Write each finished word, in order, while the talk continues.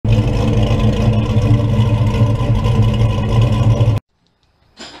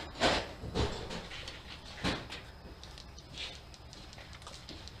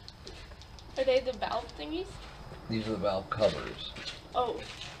valve covers. Oh.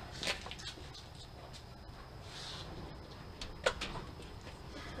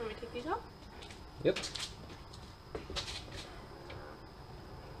 Can we take these off? Yep.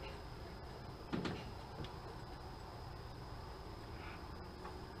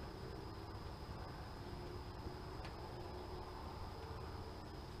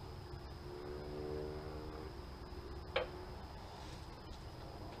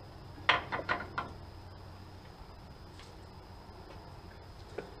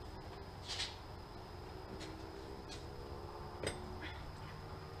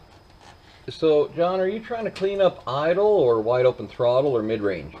 So, John, are you trying to clean up idle or wide open throttle or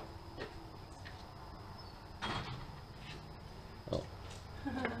mid-range? Oh.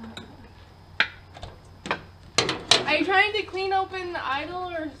 Are you trying to clean open idle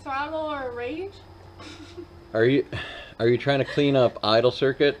or throttle or range? Are you trying to clean up idle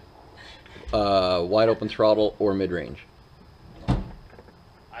circuit, wide open throttle, or mid-range?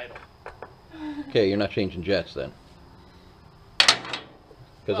 Idle. Okay, you're not changing jets then.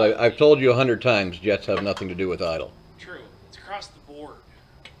 Because I've told you 100 times jets have nothing to do with idle. True. It's across the board.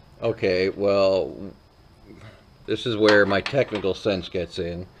 Okay, well, this is where my technical sense gets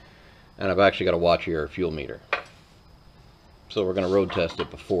in, and I've actually got to watch your fuel meter. So we're going to road test it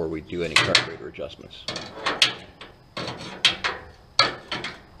before we do any carburetor adjustments.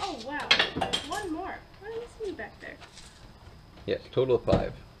 Oh wow, one more. What do you see back there? Yeah, total of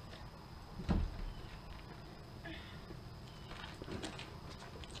 5.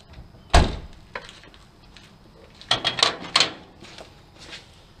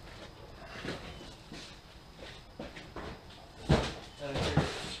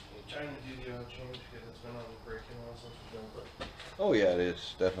 Oh yeah, it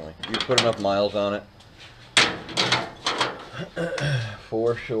is, definitely. You put enough miles on it.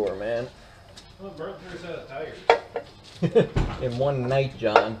 For sure, man. Well, it burnt through a set of tires. In one night,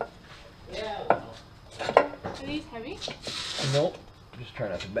 John. Yeah. Are these heavy? Nope. Just try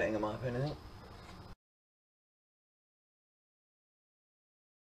not to bang them off anything.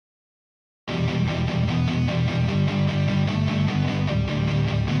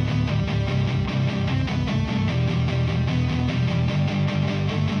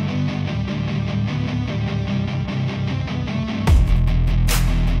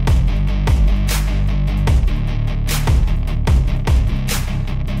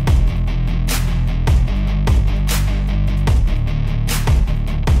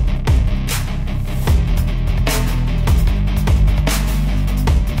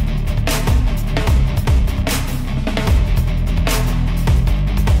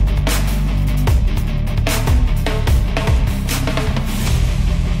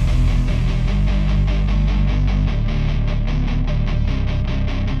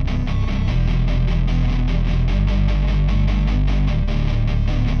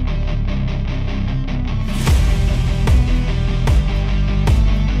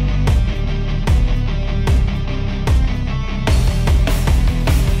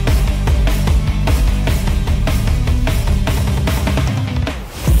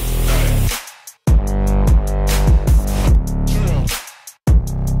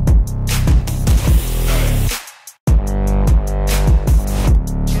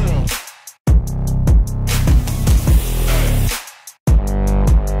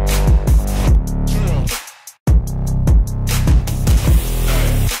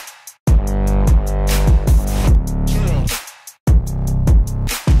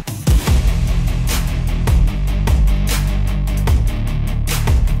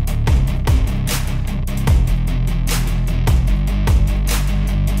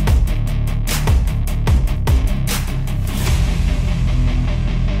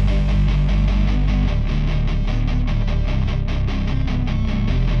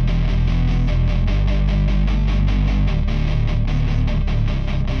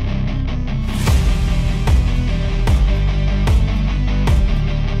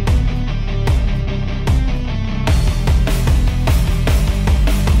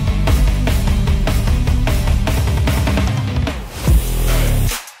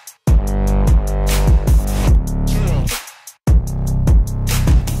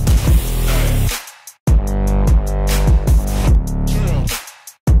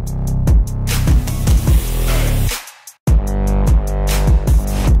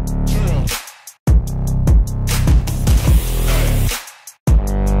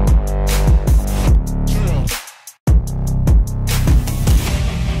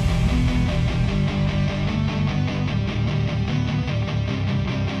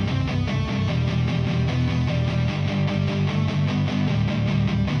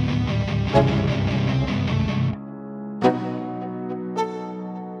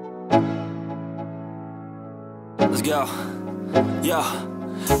 Let's go. Yo,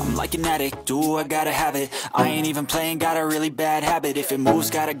 I'm like an addict, do I gotta have it. I ain't even playing, got a really bad habit. If it moves,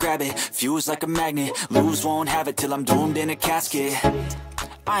 gotta grab it, fuse like a magnet. Lose, won't have it till I'm doomed in a casket.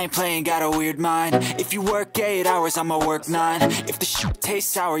 I ain't playing, got a weird mind. If you work 8 hours, I'ma work 9. If the shit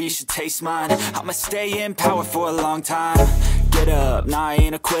tastes sour, you should taste mine. I'ma stay in power for a long time. Get up, nah, I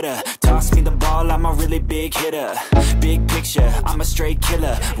ain't a quitter. Toss me the ball, I'm a really big hitter. Big picture, I'm a straight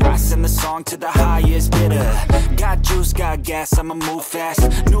killer. Rising the song to the highest bidder. Got juice, got gas, I'ma move fast.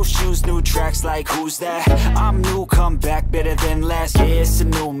 New shoes, new tracks, like who's that? I'm new, come back, better than last. Yeah, it's a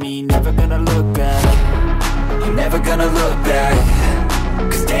new me, never gonna look back. I'm never gonna look back.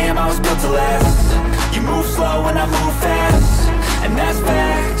 Cause damn, I was built to last. You move slow and I move fast, and that's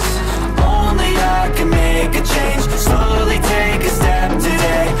facts. Only I can make a change. Slowly take a step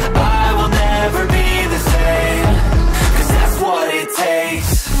today. I will never be the same. Cause that's what it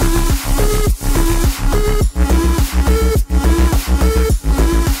takes.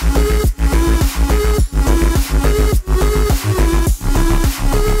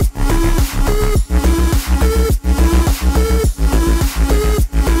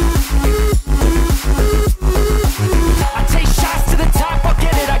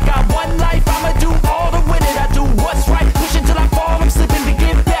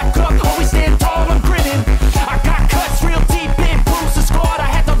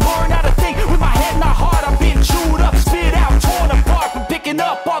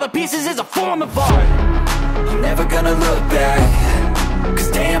 I'm never gonna look back. Cause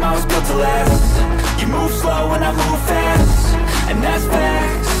damn, I was built to last. You move slow and I move fast, and that's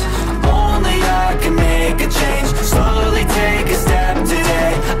facts. Only I can make a change. Slowly take a step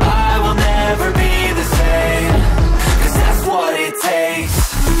today. I will never be the same. Cause that's what it takes.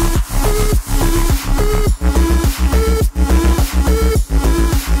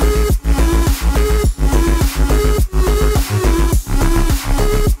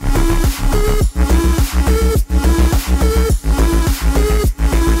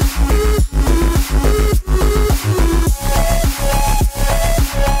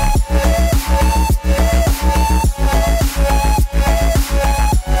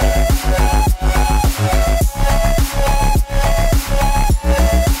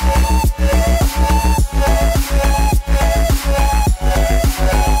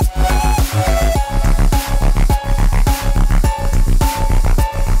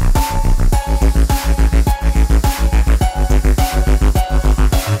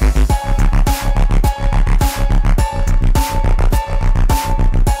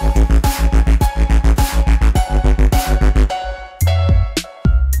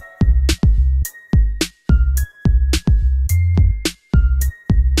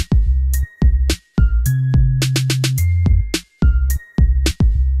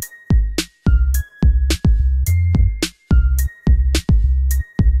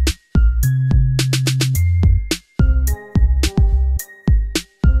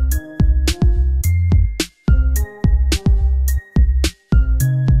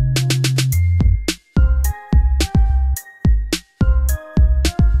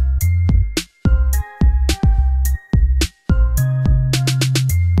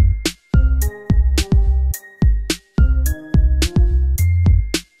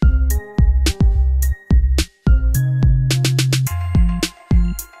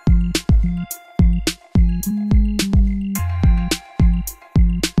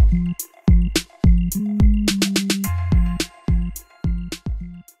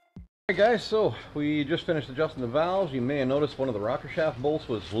 Alright guys, so we just finished adjusting the valves. You may have noticed one of the rocker shaft bolts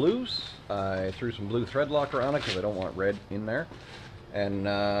was loose. I threw some blue thread locker on it because I don't want red in there. And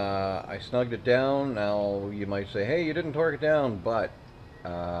I snugged it down. Now you might say, hey, you didn't torque it down, but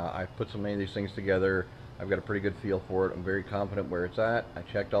I put so many of these things together. I've got a pretty good feel for it. I'm very confident where it's at. I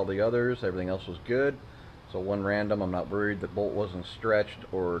checked all the others. Everything else was good. So one random, I'm not worried that bolt wasn't stretched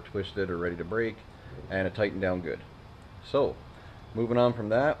or twisted or ready to break. And it tightened down good. So moving on from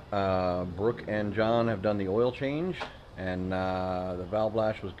that, Brooke and John have done the oil change, and the valve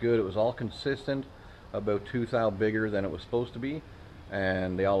lash was good. It was all consistent, about 2 thou bigger than it was supposed to be,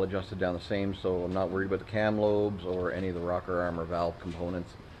 and they all adjusted down the same, so I'm not worried about the cam lobes or any of the rocker arm or valve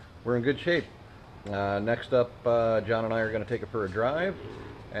components. We're in good shape. Next up, John and I are going to take it for a drive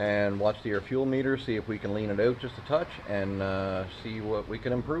and watch the air fuel meter, see if we can lean it out just a touch and see what we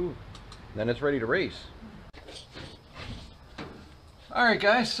can improve. Then it's ready to race. Alright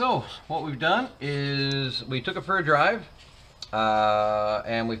guys, so what we've done is we took it for a drive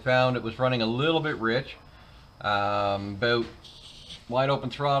and we found it was running a little bit rich. About wide open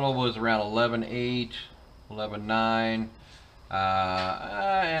throttle was around 11.8, 11.9,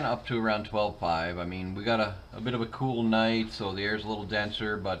 and up to around 12.5. I mean, we got a bit of a cool night, so the air's a little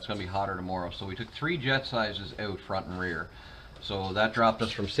denser, but it's going to be hotter tomorrow. So we took 3 jet sizes out front and rear. So that dropped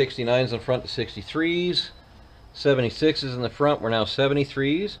us from 69s in front to 63s, 76s in the front. We're now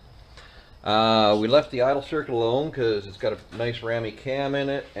 73s. We left the idle circuit alone because it's got a nice rammy cam in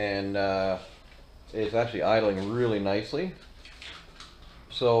it, and it's actually idling really nicely.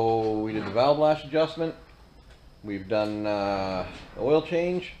 So we did the valve lash adjustment. We've done oil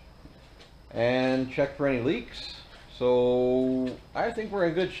change and checked for any leaks. So I think we're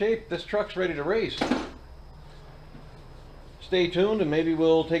in good shape. This truck's ready to race. Stay tuned and maybe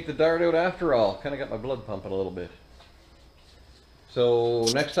we'll take the Dart out after all. Kind of got my blood pumping a little bit. So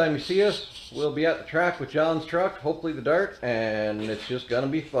next time you see us, we'll be at the track with John's truck, hopefully the Dart, and it's just gonna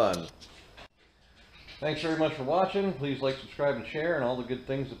be fun. Thanks very much for watching. Please like, subscribe, and share, and all the good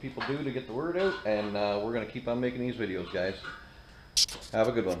things that people do to get the word out. And we're going to keep on making these videos, guys. Have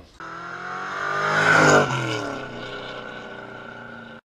a good one.